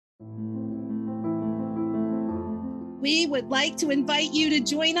We would like to invite you to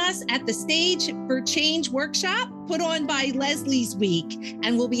join us at the Stage for Change workshop put on by Leslie's Week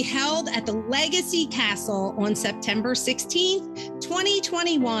and will be held at the Legacy Castle on September 16th,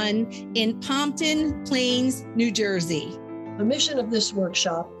 2021 in Pompton Plains, New Jersey. The mission of this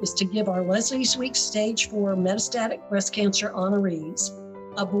workshop is to give our Leslie's Week Stage 4 metastatic breast cancer honorees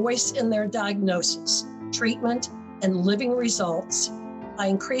a voice in their diagnosis, treatment, and living results by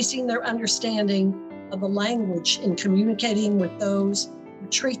increasing their understanding of the language in communicating with those who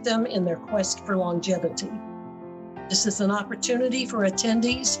treat them in their quest for longevity. This is an opportunity for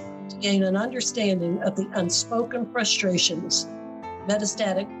attendees to gain an understanding of the unspoken frustrations of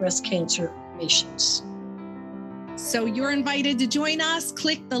metastatic breast cancer patients. So you're invited to join us.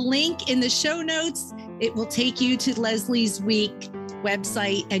 Click the link in the show notes. It will take you to Leslie's Week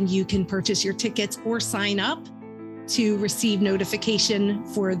website and you can purchase your tickets or sign up to receive notification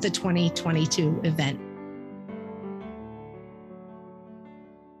for the 2022 event.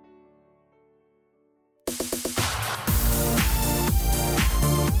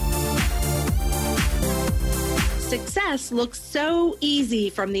 Success looks so easy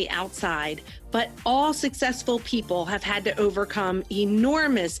from the outside, but all successful people have had to overcome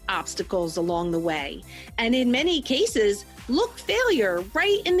enormous obstacles along the way, and in many cases, look failure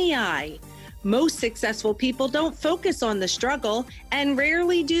right in the eye. Most successful people don't focus on the struggle, and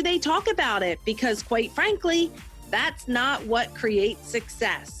rarely do they talk about it because, quite frankly, that's not what creates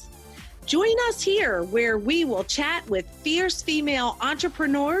success. Join us here where we will chat with fierce female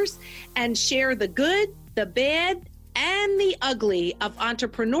entrepreneurs and share the good, the bad, and the ugly of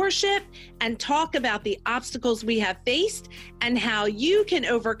entrepreneurship and talk about the obstacles we have faced and how you can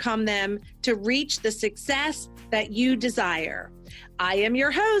overcome them to reach the success that you desire. I am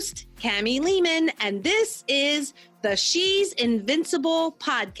your host, Cami Lehman, and this is the She's Invincible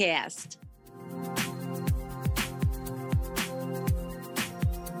podcast.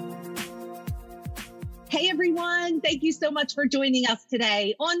 Hey everyone, thank you so much for joining us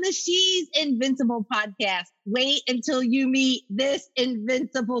today on the She's Invincible podcast. Wait until you meet this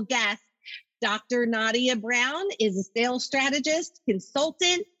invincible guest. Dr. Nadia Brown is a sales strategist,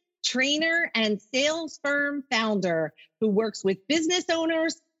 consultant, trainer, and sales firm founder who works with business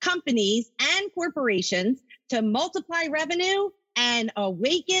owners, companies, and corporations to multiply revenue and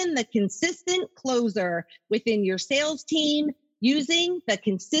awaken the consistent closer within your sales team using the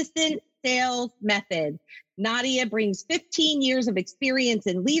consistent sales method. Nadia brings 15 years of experience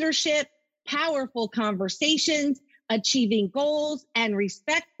in leadership, powerful conversations, achieving goals, and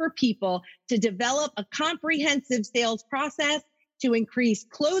respect for people to develop a comprehensive sales process to increase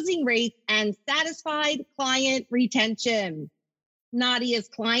closing rates and satisfied client retention. Nadia's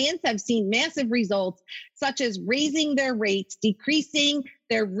clients have seen massive results, such as raising their rates, decreasing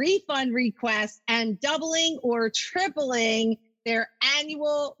their refund requests, and doubling or tripling their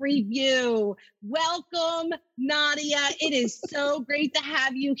annual review. Welcome, Nadia. It is so great to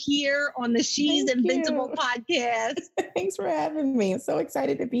have you here on the She's Invincible podcast. Thanks for having me. I'm so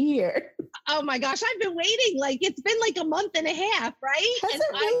excited to be here. Oh my gosh, I've been waiting. It's been like a month and a half, right? Has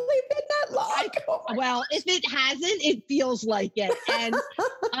it really been that long? Well, if it hasn't, it feels like it. And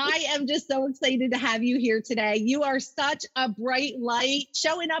I am just so excited to have you here today. You are such a bright light,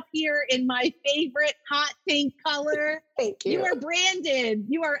 showing up here in my favorite hot pink color. Thank you. You are branded.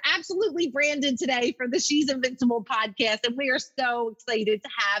 You are absolutely branded today for the She's Invincible podcast. And we are so excited to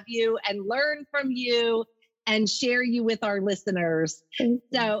have you and learn from you and share you with our listeners.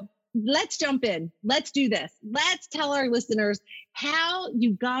 So let's jump in. Let's do this. Let's tell our listeners how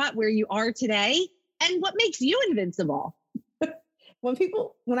you got where you are today and what makes you invincible.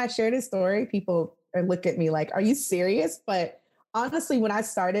 When I share this story, people look at me like, are you serious? But honestly, when I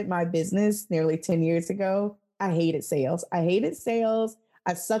started my business nearly 10 years ago, I hated sales.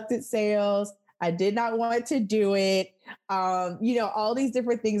 I sucked at sales. I did not want to do it. All these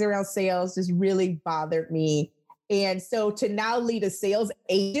different things around sales just really bothered me. And so to now lead a sales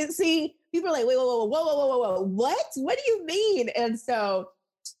agency, people are like, whoa, what? What do you mean? And so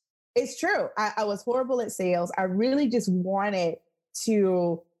it's true. I was horrible at sales. I really just wanted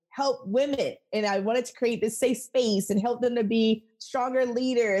to help women. And I wanted to create this safe space and help them to be stronger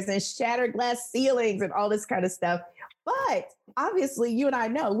leaders and shatter glass ceilings and all this kind of stuff. But obviously, you and I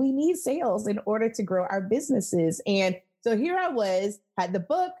know we need sales in order to grow our businesses. And so here I was, had the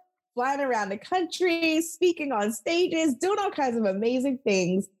book, flying around the country, speaking on stages, doing all kinds of amazing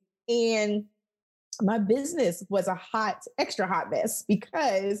things. And my business was a extra hot mess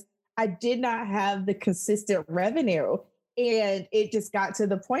because I did not have the consistent revenue. And it just got to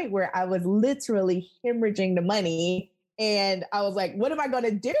the point where I was literally hemorrhaging the money. And I was like, what am I going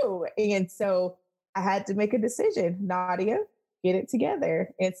to do? And so I had to make a decision. Nadia, get it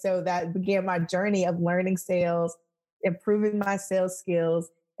together. And so that began my journey of learning sales, improving my sales skills,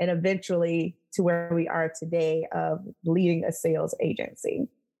 and eventually to where we are today of leading a sales agency.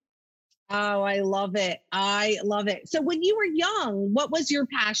 Oh, I love it. I love it. So when you were young, what was your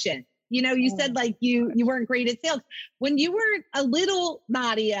passion? You know, you said like you weren't great at sales. When you were a little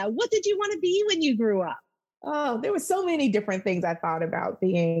Nadia, what did you want to be when you grew up? Oh, there were so many different things I thought about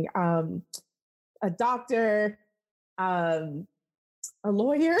being a doctor, um, a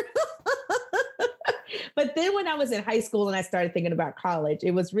lawyer. But then when I was in high school and I started thinking about college,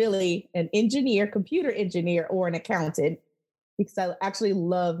 it was really an engineer, computer engineer, or an accountant because I actually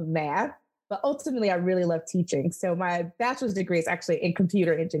love math. But ultimately, I really love teaching. So my bachelor's degree is actually in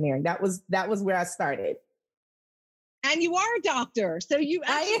computer engineering. That was where I started. And you are a doctor. So you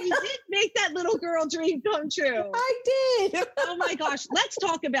actually did make that little girl dream come true. I did. Oh my gosh. Let's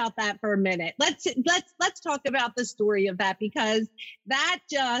talk about that for a minute. Let's talk about the story of that, because that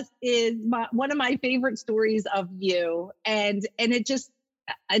just is one of my favorite stories of you. And it just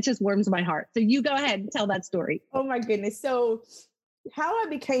warms my heart. So you go ahead and tell that story. Oh my goodness. So how I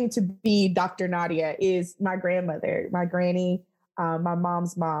became to be Dr. Nadia is my grandmother, my granny, my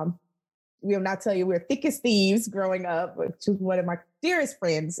mom's mom. Will not tell you we were thick as thieves growing up. She was one of my dearest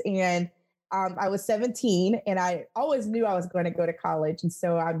friends. And I was 17 and I always knew I was going to go to college. And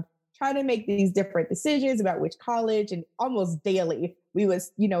so I'm trying to make these different decisions about which college, and almost daily we would,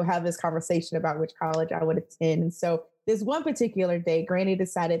 have this conversation about which college I would attend. And so this one particular day, Granny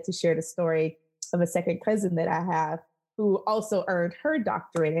decided to share the story of a second cousin that I have who also earned her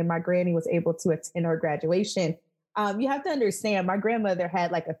doctorate, and my granny was able to attend her graduation. You have to understand, my grandmother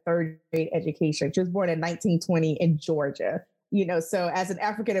had like a third grade education. She was born in 1920 in Georgia, so as an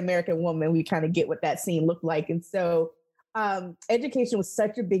African-American woman, we kind of get what that scene looked like. And so education was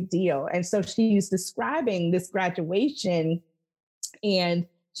such a big deal. And so she's describing this graduation, and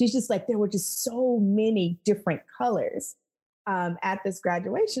she's just like, there were just so many different colors at this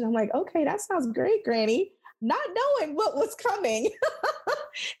graduation. I'm like, okay, that sounds great, Granny, not knowing what was coming.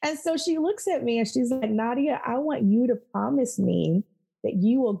 And so she looks at me and she's like, Nadia, I want you to promise me that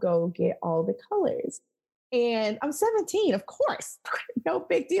you will go get all the colors. And I'm 17, of course. No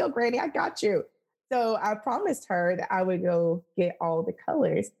big deal, Granny, I got you. So I promised her that I would go get all the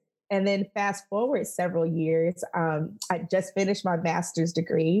colors. And then fast forward several years, I just finished my master's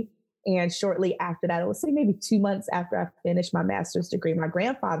degree. And shortly after that, I would say maybe 2 months after I finished my master's degree, my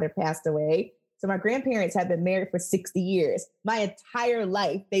grandfather passed away. So my grandparents had been married for 60 years. My entire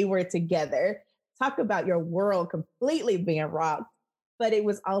life, they were together. Talk about your world completely being rocked. But it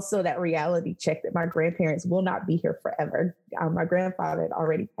was also that reality check that my grandparents will not be here forever. My grandfather had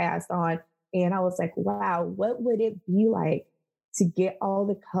already passed on. And I was like, wow, what would it be like to get all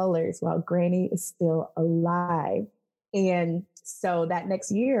the colors while Granny is still alive? And so that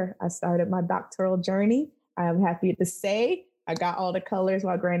next year, I started my doctoral journey. I'm happy to say I got all the colors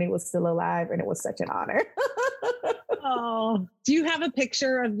while Granny was still alive, and it was such an honor. Oh, do you have a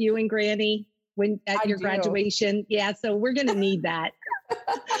picture of you and Granny at your graduation? Yeah, so we're going to need that.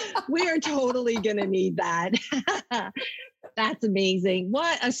 We are totally going to need that. That's amazing.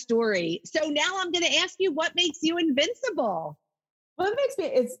 What a story. So now I'm going to ask you, what makes you invincible? What makes me,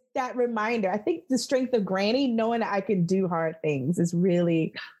 it's that reminder. I think the strength of Granny, knowing that I can do hard things, is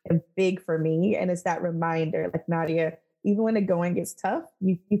really big for me. And it's that reminder, like, Nadia, even when the going gets tough,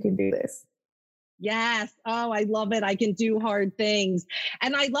 you can do this. Yes. Oh, I love it. I can do hard things.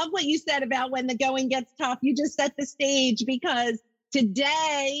 And I love what you said about when the going gets tough. You just set the stage, because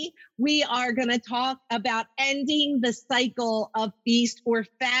today we are going to talk about ending the cycle of feast or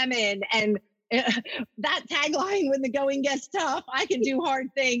famine. And that tagline, when the going gets tough, I can do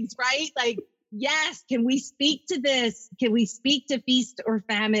hard things, right? Like, yes. Can we speak to this? Can we speak to feast or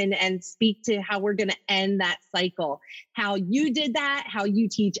famine and speak to how we're going to end that cycle? How you did that, how you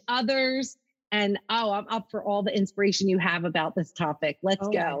teach others. And I'm up for all the inspiration you have about this topic. Let's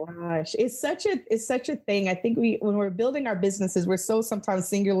go. My gosh, it's such a thing. I think when we're building our businesses, we're so sometimes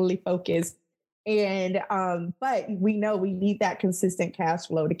singularly focused, and but we know we need that consistent cash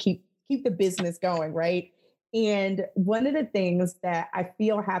flow to keep the business going, right? And one of the things that I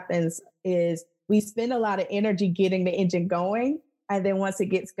feel happens is we spend a lot of energy getting the engine going. And then once it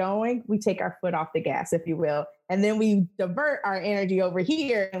gets going, we take our foot off the gas, if you will. And then we divert our energy over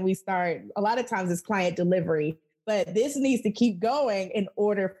here and we start, a lot of times it's client delivery, but this needs to keep going in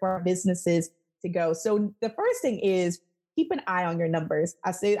order for our businesses to go. So the first thing is keep an eye on your numbers.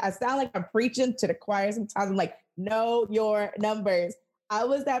 I sound like I'm preaching to the choir sometimes. I'm like, know your numbers. I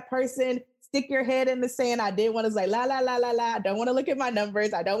was that person stick your head in the sand. I didn't want to say, la, la, la, la, la. I don't want to look at my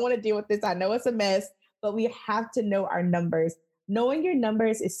numbers. I don't want to deal with this. I know it's a mess, but we have to know our numbers. Knowing your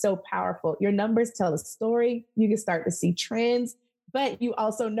numbers is so powerful. Your numbers tell a story. You can start to see trends, but you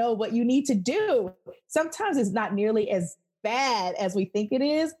also know what you need to do. Sometimes it's not nearly as bad as we think it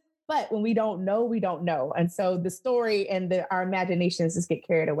is, but when we don't know, we don't know. And so the story and our imaginations just get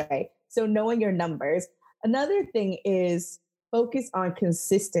carried away. So knowing your numbers. Another thing is focus on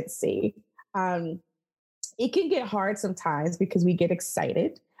consistency. It can get hard sometimes because we get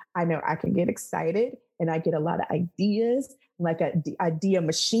excited. I know I can get excited and I get a lot of ideas, like an idea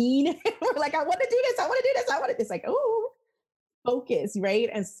machine. We're like, I want to do this. I want to do this. I want to. It's like, oh, focus, right?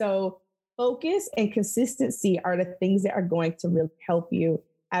 And so focus and consistency are the things that are going to really help you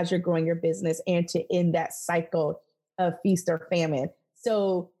as you're growing your business and to end that cycle of feast or famine.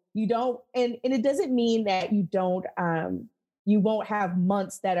 So you don't, and it doesn't mean that you don't, you won't have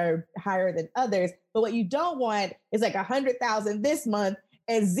months that are higher than others, but what you don't want is like 100,000 this month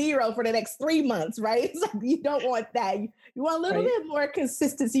and zero for the next 3 months, right? It's like, you don't want that. You want a little bit more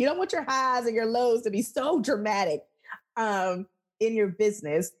consistency. You don't want your highs and your lows to be so dramatic in your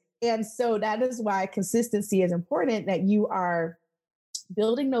business. And so that is why consistency is important, that you are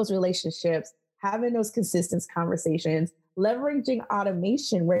building those relationships, having those consistent conversations, leveraging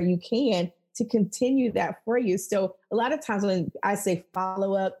automation where you can to continue that for you. So a lot of times when I say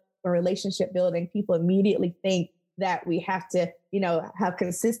follow up or relationship building, people immediately think that we have to, have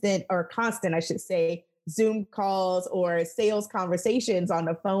consistent or constant, I should say, Zoom calls or sales conversations on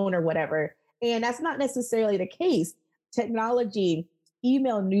the phone or whatever. And that's not necessarily the case. Technology,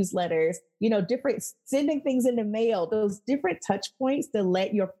 email newsletters, different sending things in the mail, those different touch points to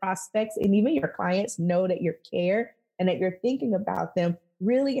let your prospects and even your clients know that you care and that you're thinking about them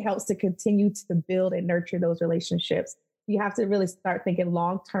really helps to continue to build and nurture those relationships. You have to really start thinking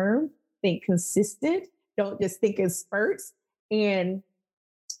long-term, think consistent, don't just think in spurts, and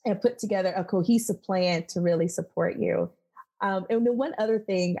put together a cohesive plan to really support you. And then one other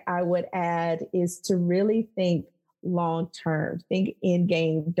thing I would add is to really think long-term, think end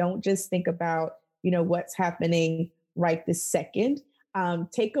game. Don't just think about, what's happening right this second.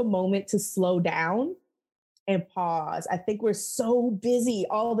 Take a moment to slow down and pause. I think we're so busy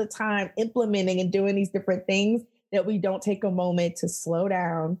all the time implementing and doing these different things that we don't take a moment to slow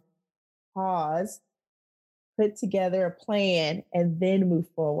down, pause, put together a plan, and then move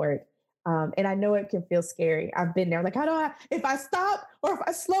forward. And I know it can feel scary. I've been there. Like, if I stop or if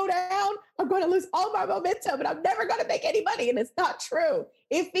I slow down, I'm going to lose all my momentum and I'm never going to make any money. And it's not true.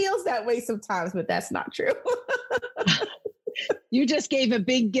 It feels that way sometimes, but that's not true. You just gave a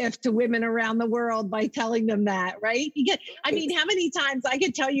big gift to women around the world by telling them that, right? How many times I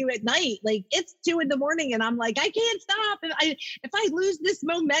could tell you at night, like it's 2 a.m. and I'm like, I can't stop. And if I lose this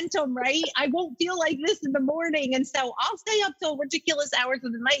momentum, right, I won't feel like this in the morning. And so I'll stay up till ridiculous hours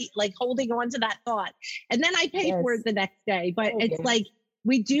of the night, like holding on to that thought. And then I pay for it the next day. But it's like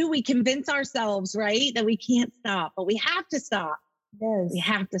we convince ourselves, right, that we can't stop, but we have to stop. Yes. We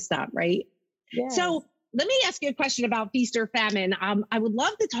have to stop, right? Yes. So let me ask you a question about feast or famine. I would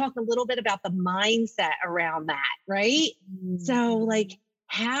love to talk a little bit about the mindset around that, right? Mm-hmm. So like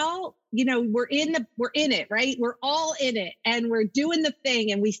how, we're in it, right? We're all in it and we're doing the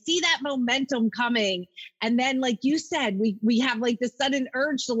thing and we see that momentum coming. And then like you said, we have like the sudden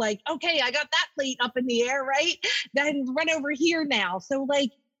urge to like, okay, I got that plate up in the air, right? Then run over here now. So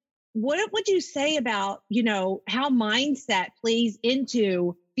like, what would you say about, how mindset plays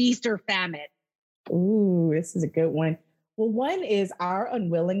into feast or famine? Ooh, this is a good one. Well, one is our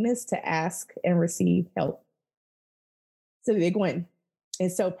unwillingness to ask and receive help. It's a big one.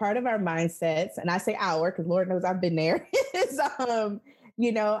 And so part of our mindsets, and I say our, because Lord knows I've been there, is,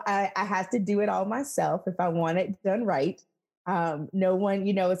 I have to do it all myself if I want it done right. No one,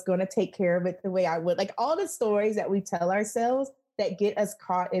 is going to take care of it the way I would. Like all the stories that we tell ourselves that get us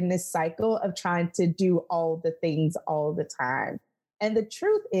caught in this cycle of trying to do all the things all the time. And the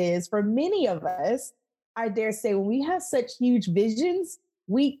truth is, for many of us, I dare say, when we have such huge visions,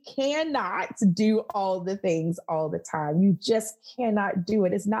 we cannot do all the things all the time. You just cannot do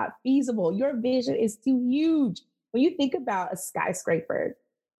it. It's not feasible. Your vision is too huge. When you think about a skyscraper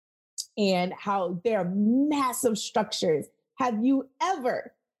and how they're massive structures, have you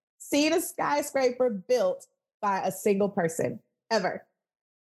ever seen a skyscraper built by a single person? Ever?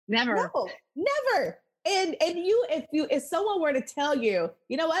 Never. No, never. And if someone were to tell you,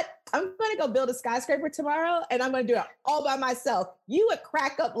 you know what, I'm going to go build a skyscraper tomorrow and I'm going to do it all by myself, you would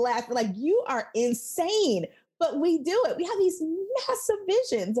crack up laughing like you are insane. But we do it. We have these massive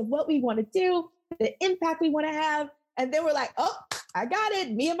visions of what we want to do, the impact we want to have. And then we're like, oh, I got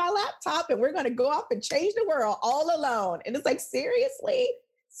it, me and my laptop, and we're going to go off and change the world all alone. And it's like, seriously?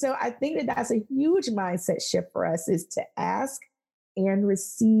 So I think that that's a huge mindset shift for us, is to ask and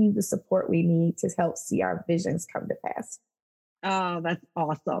receive the support we need to help see our visions come to pass. Oh, that's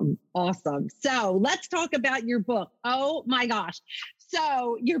awesome. Awesome. So let's talk about your book. Oh my gosh.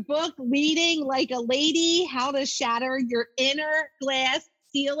 So your book, Leading Like a Lady, How to Shatter Your Inner Glass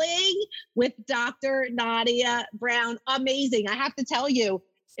Ceiling, with Dr. Nadia Brown. Amazing. I have to tell you,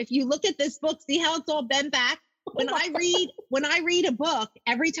 if you look at this book, see how it's all bent back? When I read a book,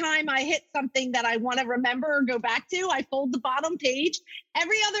 every time I hit something that I want to remember or go back to, I fold the bottom page.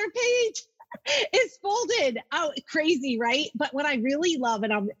 Every other page is folded. Oh, crazy, right? But what I really love,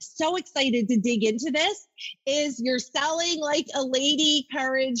 and I'm so excited to dig into this, is you're selling like a lady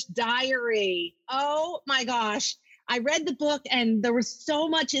courage diary. Oh my gosh. I read the book and there was so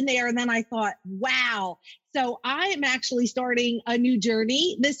much in there. And then I thought, wow. So I am actually starting a new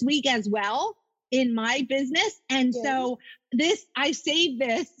journey this week as well in my business. And so I saved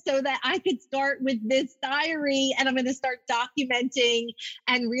this so that I could start with this diary, and I'm going to start documenting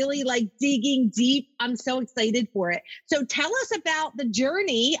and really like digging deep. I'm so excited for it. So tell us about the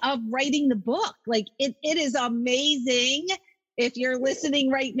journey of writing the book. Like it is amazing. If you're listening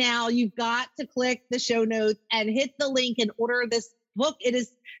right now, you've got to click the show notes and hit the link and order this book.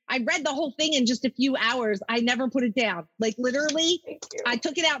 I read the whole thing in just a few hours. I never put it down. Like literally, I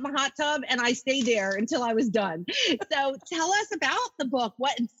took it out in the hot tub and I stayed there until I was done. So tell us about the book.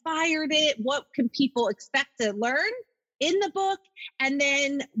 What inspired it? What can people expect to learn in the book? And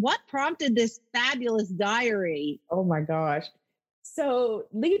then what prompted this fabulous diary? Oh my gosh. So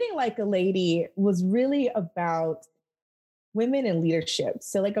Leading Like a Lady was really about women in leadership.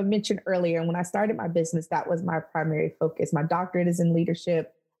 So like I mentioned earlier, when I started my business, that was my primary focus. My doctorate is in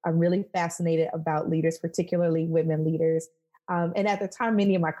leadership. I'm really fascinated about leaders, particularly women leaders. And at the time,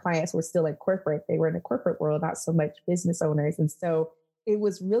 many of my clients were still in corporate. They were in the corporate world, not so much business owners. And so it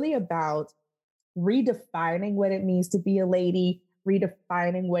was really about redefining what it means to be a lady,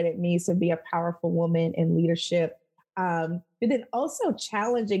 redefining what it means to be a powerful woman in leadership, but then also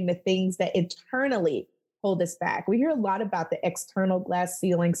challenging the things that internally hold us back. We hear a lot about the external glass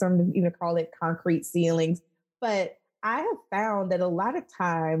ceiling. Some even call it concrete ceilings. But I have found that a lot of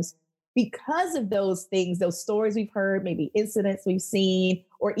times, because of those things, those stories we've heard, maybe incidents we've seen,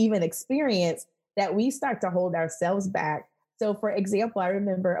 or even experienced, that we start to hold ourselves back. So for example, I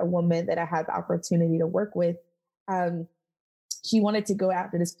remember a woman that I had the opportunity to work with. She wanted to go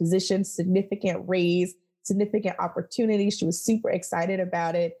after this position, significant raise, significant opportunity. She was super excited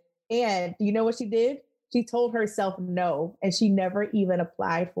about it. And do you know what she did? She told herself no, and she never even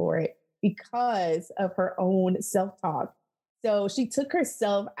applied for it because of her own self-talk. So she took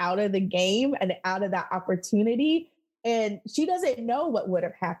herself out of the game and out of that opportunity. And she doesn't know what would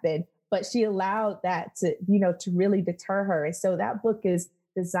have happened, but she allowed that to really deter her. And so that book is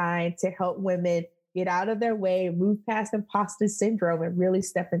designed to help women get out of their way, move past imposter syndrome, and really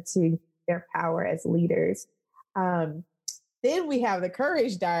step into their power as leaders. Then we have the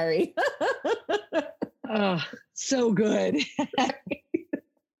Courage Diary. Oh, so good.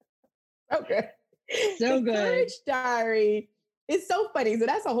 Okay. So the good. Courage Diary is so funny. So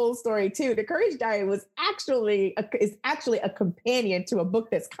that's a whole story too. The Courage Diary is actually a companion to a book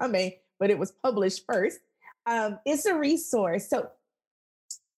that's coming, but it was published first. It's a resource. So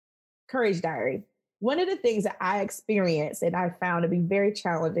Courage Diary. One of the things that I experienced and I found to be very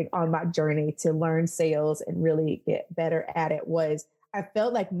challenging on my journey to learn sales and really get better at it was I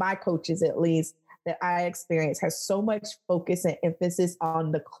felt like my coaches, at least, that I experienced has so much focus and emphasis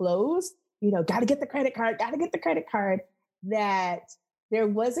on the close, got to get the credit card, that there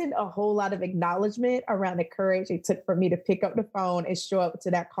wasn't a whole lot of acknowledgement around the courage it took for me to pick up the phone and show up to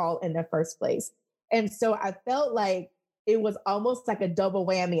that call in the first place. And so I felt like it was almost like a double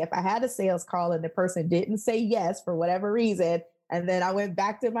whammy. If I had a sales call and the person didn't say yes for whatever reason, and then I went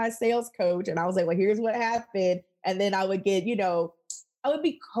back to my sales coach and I was like, well, here's what happened. And then I would get, I would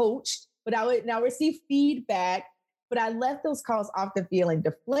be coached, but I would now receive feedback, but I left those calls often feeling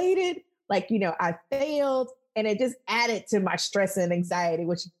deflated, like, I failed, and it just added to my stress and anxiety,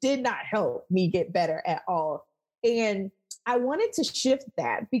 which did not help me get better at all. And I wanted to shift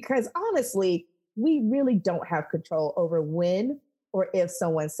that because honestly, we really don't have control over when or if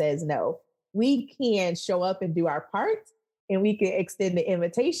someone says no. We can show up and do our part and we can extend the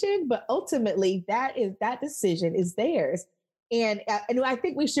invitation, but ultimately that decision is theirs. And I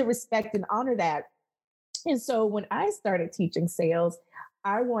think we should respect and honor that. And so when I started teaching sales,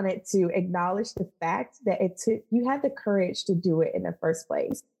 I wanted to acknowledge the fact that you had the courage to do it in the first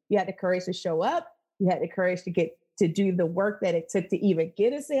place. You had the courage to show up. You had the courage to to do the work that it took to even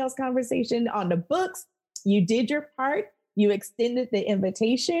get a sales conversation on the books. You did your part, you extended the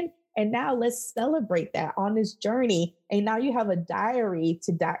invitation, and now let's celebrate that on this journey. And now you have a diary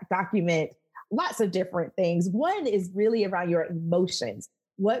to document lots of different things. One is really around your emotions.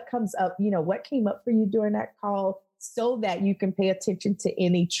 What comes up, what came up for you during that call so that you can pay attention to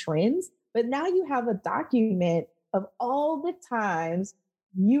any trends. But now you have a document of all the times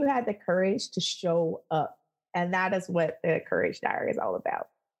you had the courage to show up. And that is what the Courage Diary is all about.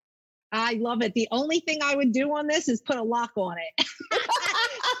 I love it. The only thing I would do on this is put a lock on it.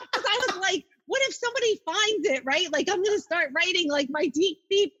 Because I was like, what if somebody finds it, right? Like, I'm going to start writing like my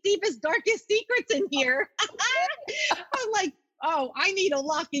deepest, darkest secrets in here. I'm like, oh, I need a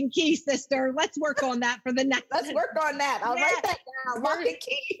lock and key, sister. Let's work on that for the next. Let's work on that. I'll write that down. Lock and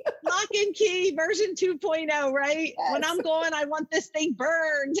key. Lock and key version 2.0, right? Yes. When I'm going, I want this thing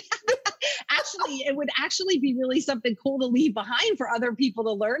burned. Actually, it would actually be really something cool to leave behind for other people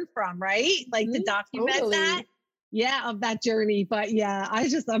to learn from, right? Like to document that. Yeah, of that journey. But yeah,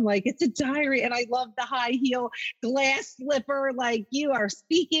 I'm like, it's a diary. And I love the high heel glass slipper. Like, you are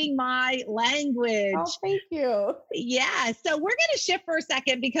speaking my language. Oh, thank you. Yeah. So we're going to shift for a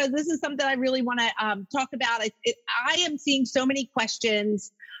second because this is something I really want to talk about. I am seeing so many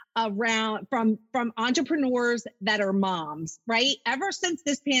questions around from entrepreneurs that are moms, right? Ever since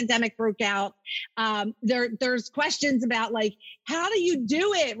this pandemic broke out, there's questions about like, how do you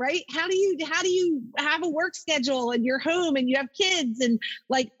do it, right? How do you have a work schedule and you're home and you have kids and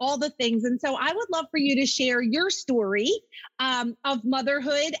like all the things? And so I would love for you to share your story of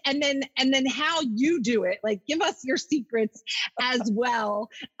motherhood and then how you do it. Like, give us your secrets as well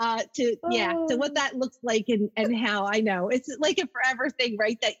to what that looks like and how. I know it's like a forever thing,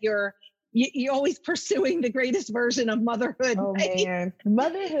 right? That you're always pursuing the greatest version of motherhood. Oh, right? Man,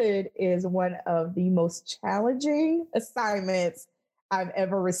 motherhood is one of the most challenging assignments I've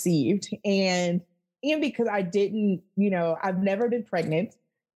ever received. And because I didn't, I've never been pregnant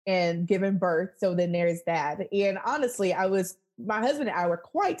and given birth. So then there's that. And honestly, my husband and I were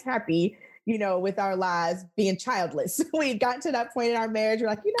quite happy, with our lives being childless. We had gotten to that point in our marriage. We're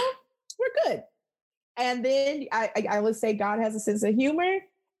like, we're good. And then I would say God has a sense of humor.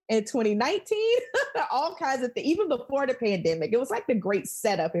 In 2019, all kinds of things, even before the pandemic, it was like the great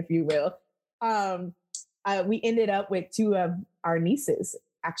setup, if you will. We ended up with two of our nieces.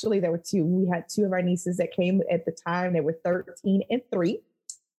 Actually, there were two. We had two of our nieces that came at the time. They were 13 and 3.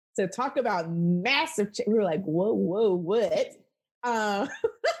 So talk about massive. We were like, whoa, what? So,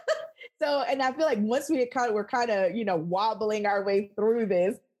 and I feel like once we're kind of, wobbling our way through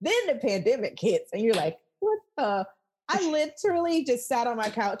this, then the pandemic hits, and you're like, what the? I literally just sat on my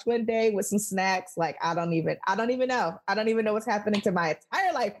couch one day with some snacks. Like, I don't even know. I don't even know what's happening to my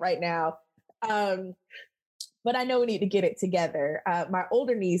entire life right now. But I know we need to get it together. My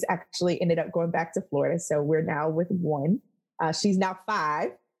older niece actually ended up going back to Florida. So we're now with one. She's now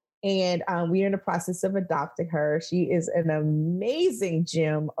 5. And we're in the process of adopting her. She is an amazing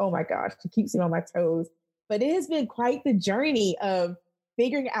gem. Oh my gosh, she keeps me on my toes. But it has been quite the journey of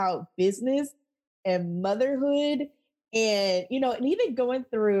figuring out business and motherhood. And, and even going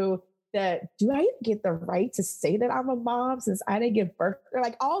through that, do I even get the right to say that I'm a mom since I didn't give birth? Or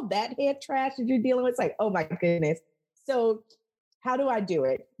like all that head trash that you're dealing with. It's like, oh my goodness. So how do I do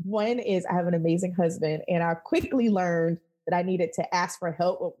it? One is I have an amazing husband, and I quickly learned that I needed to ask for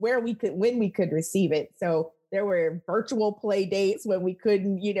help when we could receive it. So there were virtual play dates when we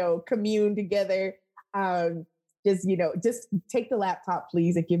couldn't, commune together. Just take the laptop,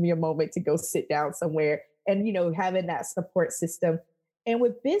 please, and give me a moment to go sit down somewhere. And, having that support system. And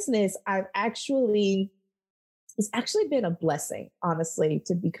with business, it's actually been a blessing, honestly,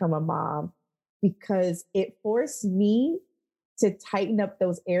 to become a mom, because it forced me to tighten up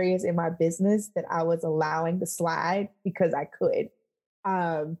those areas in my business that I was allowing to slide because I could.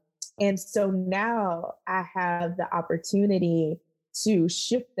 And so now I have the opportunity to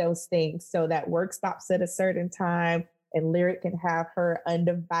shift those things so that work stops at a certain time and Lyric can have her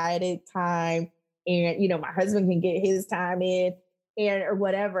undivided time. And, my husband can get his time in or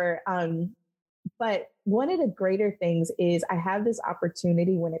whatever. But one of the greater things is I have this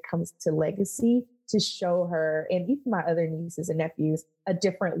opportunity when it comes to legacy to show her and even my other nieces and nephews a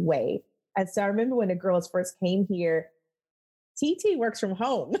different way. And so I remember when the girls first came here, TT works from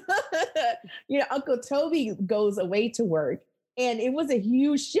home. Uncle Toby goes away to work. And it was a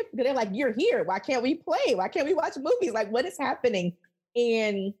huge shift. They're like, you're here. Why can't we play? Why can't we watch movies? Like, what is happening?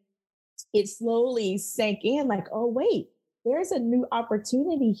 And it slowly sank in like, oh, wait, there's a new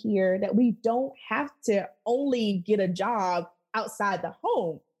opportunity here that we don't have to only get a job outside the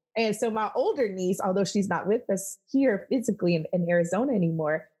home. And so my older niece, although she's not with us here physically in Arizona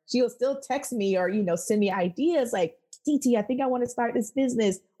anymore, she'll still text me or, send me ideas like, TT, I think I want to start this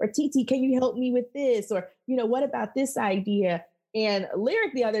business, or TT, can you help me with this? Or, what about this idea? And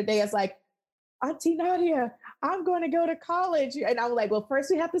Lyric the other day is like, Auntie Nadia, I'm going to go to college. And I'm like, well, first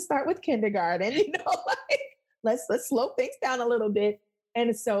we have to start with kindergarten, let's slow things down a little bit.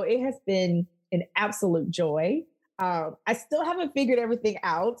 And so it has been an absolute joy. I still haven't figured everything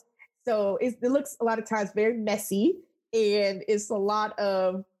out. So it looks a lot of times very messy, and it's a lot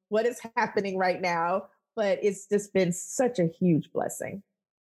of what is happening right now, but it's just been such a huge blessing.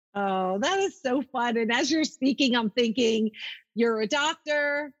 Oh, that is so fun. And as you're speaking, I'm thinking you're a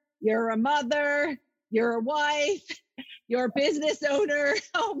doctor, you're a mother, you're a wife, you're a business owner.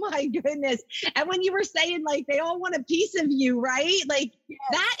 Oh my goodness. And when you were saying like they all want a piece of you, right? Like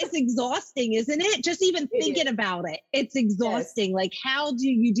that is exhausting, isn't it? Just even thinking about it. It's exhausting. Yes. Like how do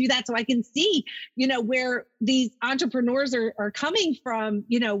you do that? So I can see, where these entrepreneurs are coming from,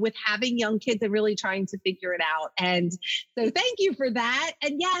 with having young kids and really trying to figure it out. And so thank you for that.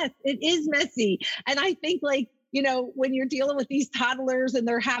 And yes, it is messy. And I think like, when you're dealing with these toddlers and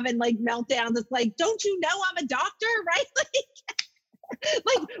they're having like meltdowns, it's like, don't you know I'm a doctor, right?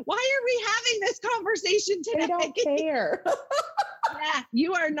 Like, why are we having this conversation today? They don't care. Yeah,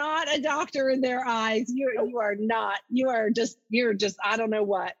 you are not a doctor in their eyes. You are not. You're just, I don't know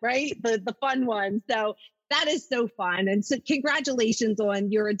what, right? The fun one. So that is so fun. And so congratulations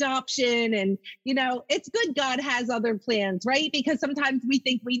on your adoption. And, it's good God has other plans, right? Because sometimes we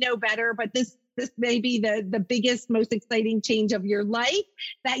think we know better, but this may be the biggest, most exciting change of your life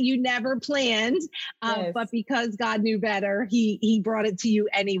that you never planned. Yes. But because God knew better, he brought it to you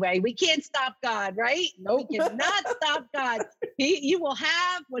anyway. We can't stop God, right? Nope. We cannot stop God. You will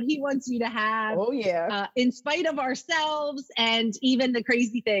have what he wants you to have. Oh, yeah. In spite of ourselves and even the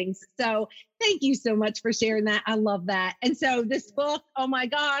crazy things. So thank you so much for sharing that. I love that. And so this book, oh my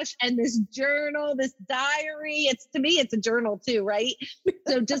gosh, and this journal, this diary, to me, it's a journal too, right?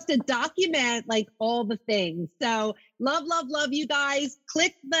 So just to document like all the things. So love you guys.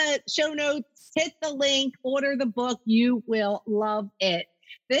 Click the show notes, hit the link, order the book. You will love it.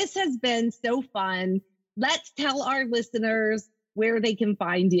 This has been so fun. Let's tell our listeners where they can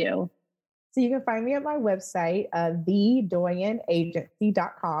find you. So you can find me at my website,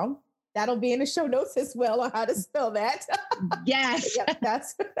 thedoyenagency.com. That'll be in the show notes as well on how to spell that. Yes. Yep,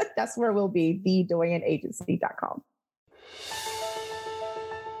 that's where we'll be, thedoyenagency.com.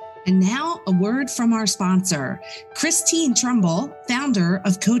 And now a word from our sponsor. Christine Trumbull, founder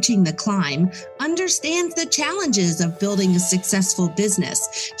of Coaching the Climb, understands the challenges of building a successful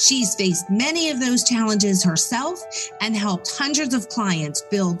business. She's faced many of those challenges herself and helped hundreds of clients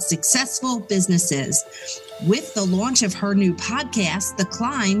build successful businesses. With the launch of her new podcast, The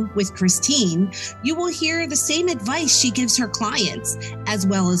Climb with Christine, you will hear the same advice she gives her clients, as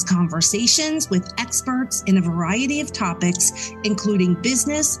well as conversations with experts in a variety of topics, including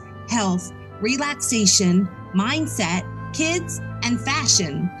business, health, relaxation, mindset, kids, and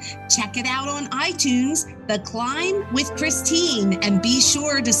fashion. Check it out on iTunes, The Climb with Christine, and be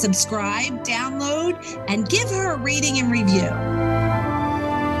sure to subscribe, download, and give her a rating and review.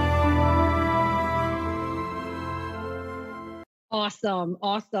 Awesome.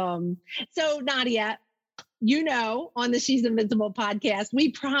 So Nadia, on the She's Invincible podcast,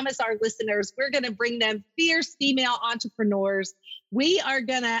 we promise our listeners we're going to bring them fierce female entrepreneurs. We are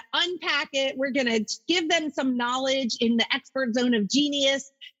going to unpack it. We're going to give them some knowledge in the expert zone of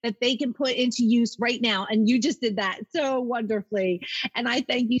genius that they can put into use right now. And you just did that so wonderfully. And I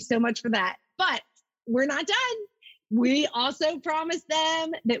thank you so much for that. But we're not done. We also promised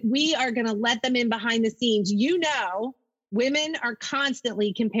them that we are going to let them in behind the scenes. Women are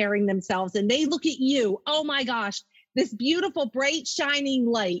constantly comparing themselves and they look at you. Oh my gosh, this beautiful, bright, shining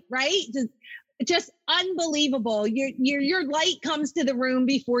light, right? Just unbelievable. Your light comes to the room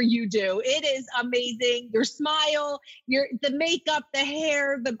before you do. It is amazing. Your smile, the makeup, the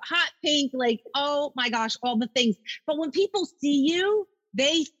hair, the hot pink, like, oh my gosh, all the things. But when people see you,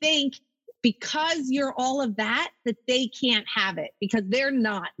 they think because you're all of that they can't have it because they're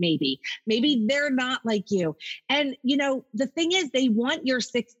not, maybe they're not like you. And, the thing is they want your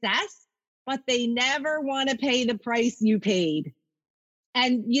success, but they never want to pay the price you paid.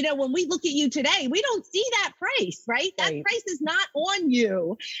 And, when we look at you today, we don't see that price, right? That price is not on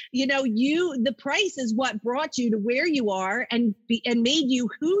you. The price is what brought you to where you are and made you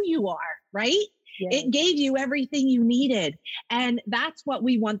who you are, right? It gave you everything you needed. And that's what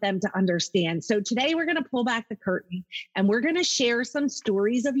we want them to understand. So today we're going to pull back the curtain and we're going to share some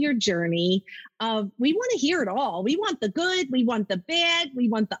stories of your journey. We want to hear it all. We want the good. We want the bad. We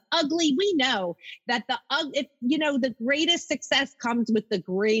want the ugly. We know that the greatest success comes with the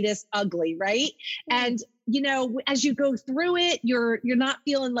greatest ugly, right? And as you go through it, you're not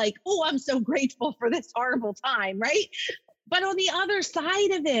feeling like, oh, I'm so grateful for this horrible time, right? But on the other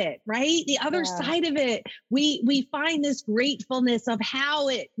side of it, right? The other side of it, we find this gratefulness of how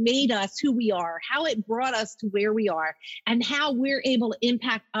it made us who we are, how it brought us to where we are, and how we're able to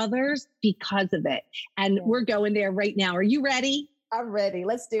impact others because of it. And we're going there right now. Are you ready? I'm ready.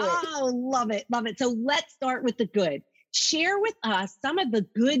 Let's do it. Oh, love it. Love it. So let's start with the good. Share with us some of the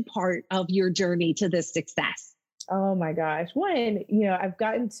good part of your journey to this success. Oh my gosh. One, I've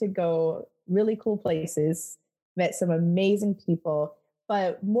gotten to go really cool places, met some amazing people,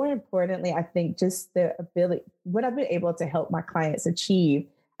 but more importantly, I think just the ability, what I've been able to help my clients achieve.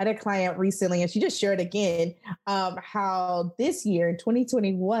 I had a client recently, and she just shared again how this year in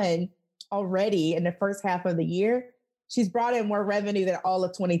 2021, already in the first half of the year, she's brought in more revenue than all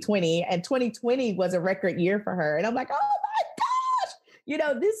of 2020. And 2020 was a record year for her. And I'm like, oh my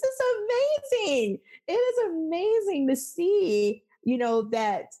gosh, this is amazing. It is amazing to see,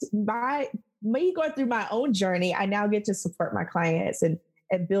 that me going through my own journey, I now get to support my clients and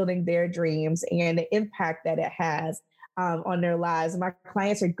building their dreams and the impact that it has on their lives. My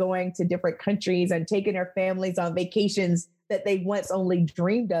clients are going to different countries and taking their families on vacations that they once only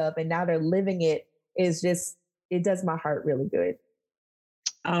dreamed of. And now they're living it. It does my heart really good.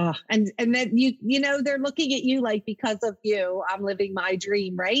 And then they're looking at you like, because of you, I'm living my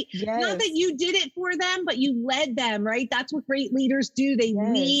dream, right? Yes. Not that you did it for them, but you led them, right? That's what great leaders do. They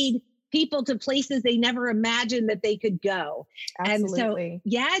lead people to places they never imagined that they could go. Absolutely.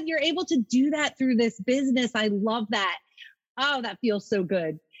 And so, you're able to do that through this business. I love that. Oh, that feels so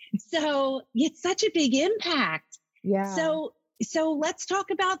good. So it's such a big impact. Yeah. So let's talk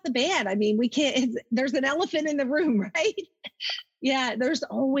about the bad. I mean, there's an elephant in the room, right? Yeah, there's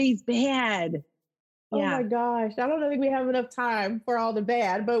always bad. Oh my gosh. I don't think we have enough time for all the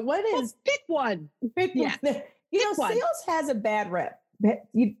bad, but pick one. Pick one. Sales has a bad rep.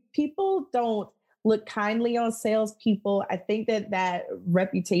 People don't look kindly on salespeople. I think that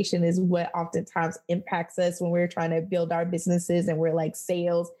reputation is what oftentimes impacts us when we're trying to build our businesses and we're like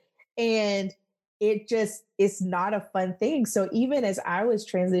sales. And it's not a fun thing. So even as I was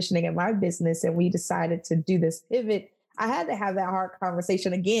transitioning in my business and we decided to do this pivot, I had to have that hard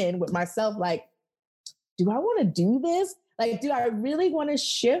conversation again with myself. Like, do I want to do this? Like, do I really want to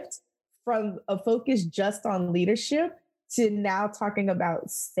shift from a focus just on leadership to now talking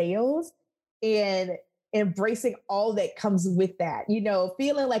about sales and embracing all that comes with that,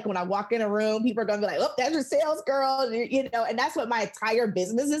 feeling like when I walk in a room, people are going to be like, oh, that's your sales girl, and that's what my entire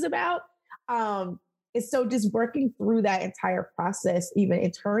business is about. And so just working through that entire process, even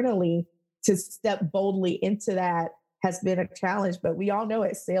internally, to step boldly into that has been a challenge. But we all know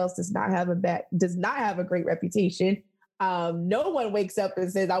it. Sales does not have a great reputation. No one wakes up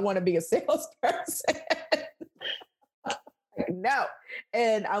and says, I want to be a salesperson. No.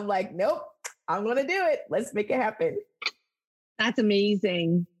 And I'm like, nope, I'm going to do it. Let's make it happen. That's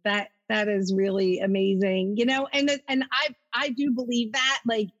amazing. That is really amazing. And I do believe that,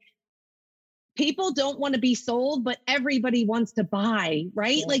 like, people don't want to be sold, but everybody wants to buy,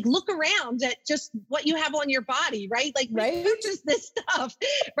 right? Yeah. Like, look around at just what you have on your body, right? Like, we purchase this stuff,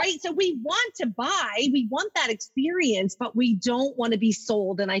 right? So we want to buy, we want that experience, but we don't want to be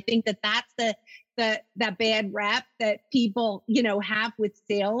sold. And I think that's that bad rap that people, have with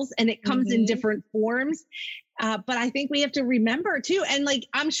sales, and it comes in different forms. But I think we have to remember too. And like,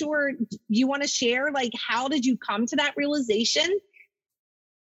 I'm sure you want to share, like, how did you come to that realization?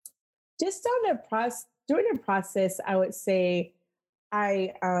 Just during the process, I would say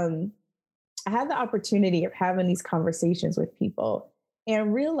I had the opportunity of having these conversations with people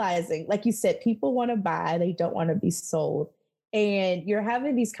and realizing, like you said, people want to buy, they don't want to be sold. And you're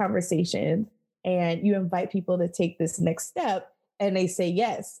having these conversations and you invite people to take this next step and they say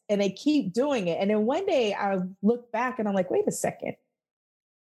yes, and they keep doing it. And then one day I look back and I'm like, wait a second,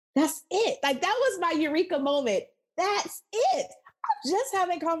 that's it. Like, that was my eureka moment. That's it. Just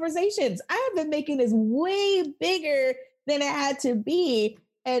having conversations. I have been making this way bigger than it had to be.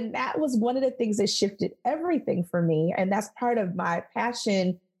 And that was one of the things that shifted everything for me. And that's part of my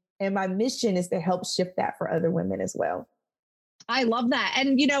passion and my mission, is to help shift that for other women as well. I love that.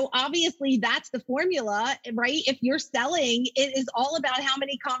 And, obviously that's the formula, right? If you're selling, it is all about how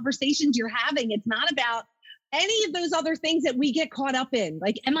many conversations you're having. It's not about any of those other things that we get caught up in.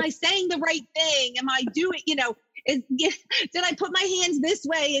 Like, am I saying the right thing? Am I doing, did I put my hands this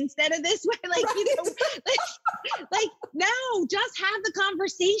way instead of this way? Like, like, no, just have the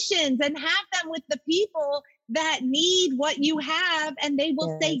conversations and have them with the people that need what you have, and they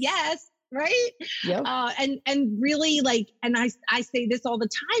will say yes. Right. Yep. And really, like, and I say this all the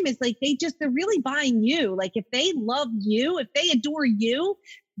time, is like, they're really buying you. Like, if they love you, if they adore you,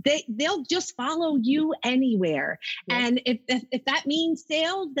 they'll just follow you anywhere. Yep. And if that means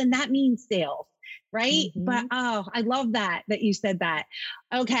sales, then that means sales. Right. Mm-hmm. But, I love that you said that.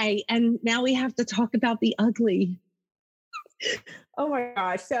 Okay. And now we have to talk about the ugly. Oh my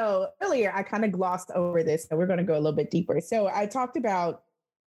gosh. So earlier I kind of glossed over this. So we're going to go a little bit deeper. So I talked about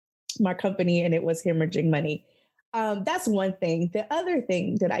my company and it was hemorrhaging money. That's one thing. The other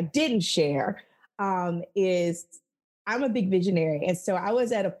thing that I didn't share is I'm a big visionary. And so I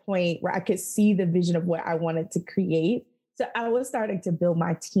was at a point where I could see the vision of what I wanted to create. So I was starting to build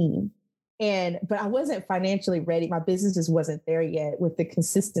my team. But I wasn't financially ready. My business just wasn't there yet with the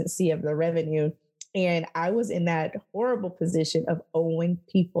consistency of the revenue. And I was in that horrible position of owing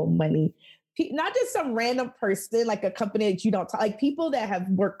people money. Not just some random person, like a company that you don't talk, like people that have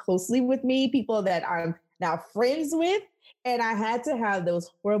worked closely with me, people that I'm now friends with. And I had to have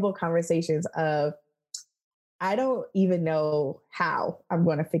those horrible conversations of, I don't even know how I'm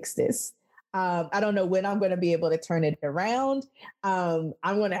going to fix this. I don't know when I'm going to be able to turn it around. I'm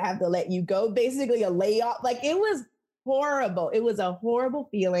going to have to let you go, basically a layoff. Like, it was horrible. It was a horrible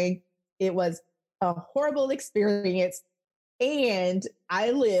feeling. It was a horrible experience. And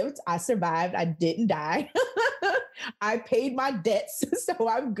I lived, I survived, I didn't die. I paid my debts, so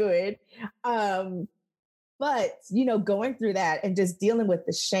I'm good. But, going through that and just dealing with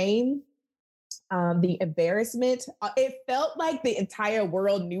the shame, the embarrassment, it felt like the entire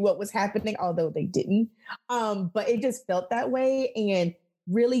world knew what was happening, although they didn't. But it just felt that way. And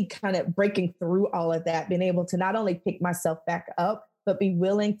really kind of breaking through all of that, being able to not only pick myself back up, but be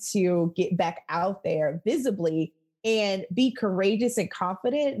willing to get back out there visibly and be courageous and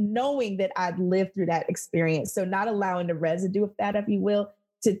confident, knowing that I'd lived through that experience. So not allowing the residue of that, if you will,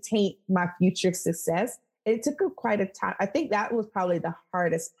 to taint my future success. It took quite a time. I think that was probably the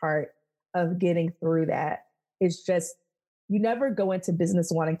hardest part of getting through that. It's just, you never go into business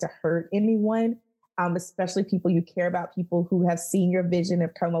wanting to hurt anyone, especially people you care about, people who have seen your vision,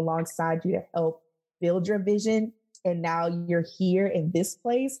 have come alongside you to help build your vision. And now you're here in this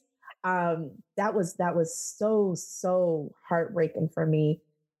place. That was so heartbreaking for me.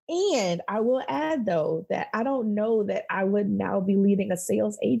 And I will add, though, that I don't know that I would now be leading a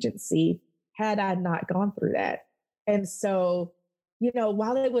sales agency had I not gone through that. And so,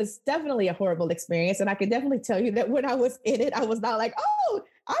 while it was definitely a horrible experience, and I can definitely tell you that when I was in it, I was not like, oh,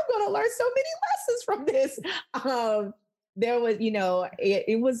 I'm going to learn so many lessons from this. There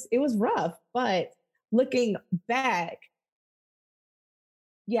was, it was rough, but looking back,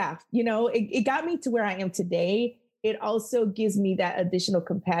 yeah, it got me to where I am today. It also gives me that additional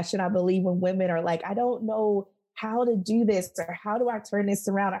compassion. I believe when women are like, I don't know how to do this, or how do I turn this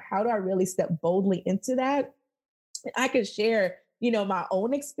around, or how do I really step boldly into that? I could share, my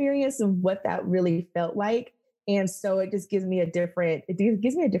own experience of what that really felt like. And so it just gives me a different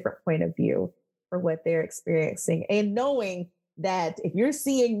point of view for what they're experiencing. And knowing that if you're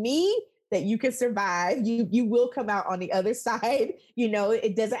seeing me, that you can survive, you will come out on the other side.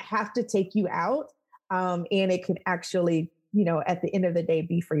 It doesn't have to take you out. And it can actually, at the end of the day,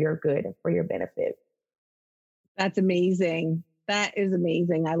 be for your good and for your benefit. That's amazing. That is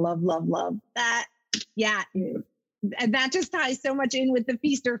amazing. I love that. Yeah. And that just ties so much in with the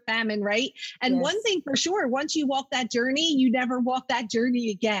feast or famine, right? And yes. One thing for sure, once you walk that journey, you never walk that journey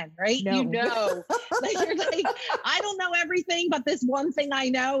again, right? No. Like, you're like, I don't know everything, but this one thing I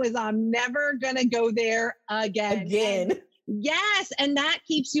know is I'm never going to go there again. And yes. And that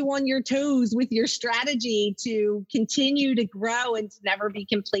keeps you on your toes with your strategy to continue to grow and to never be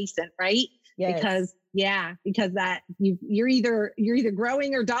complacent, right? Yes. Because that you're either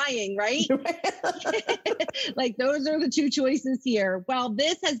growing or dying, right? Like, those are the two choices here. Well,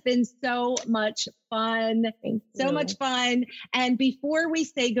 this has been so much fun. Much fun. And before we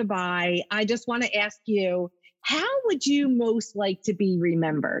say goodbye, I just want to ask you, how would you most like to be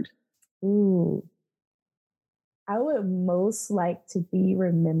remembered? Ooh, I would most like to be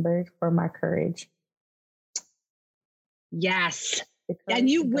remembered for my courage. Yes. And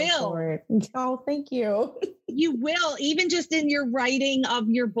you will. Oh, thank you. You will, even just in your writing of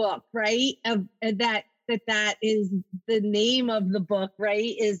your book, right? That is the name of the book,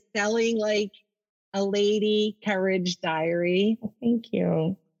 right? Is Selling Like a Lady Courage Diary. Thank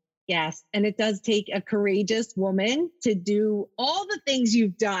you. Yes. And it does take a courageous woman to do all the things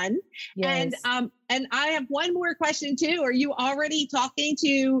you've done. Yes. And I have one more question too. Are you already talking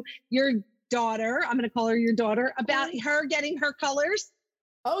to your daughter? I'm going to call her your daughter about her getting her colors.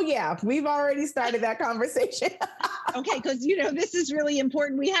 Oh yeah, we've already started that conversation. Okay, because this is really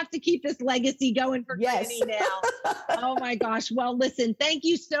important. We have to keep this legacy going for Granny now. Oh my gosh. Well, listen, thank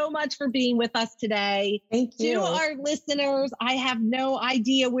you so much for being with us today. Thank you. To our listeners, I have no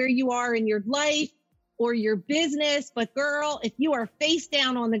idea where you are in your life or your business, but girl, if you are face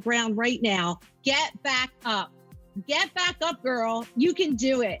down on the ground right now, get back up. Get back up, girl. You can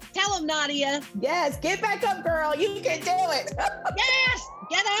do it. Tell them, Nadia. Yes, get back up, girl. You can do it. Yes,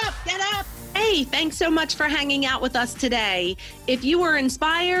 get up, get up. Hey, thanks so much for hanging out with us today. If you were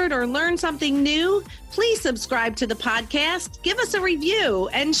inspired or learned something new, please subscribe to the podcast, give us a review,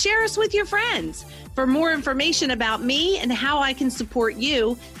 and share us with your friends. For more information about me and how I can support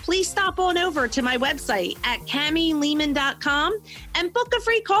you, please stop on over to my website at CamiLehman.com and book a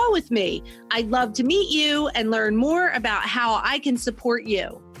free call with me. I'd love to meet you and learn more about how I can support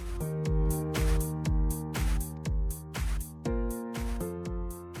you.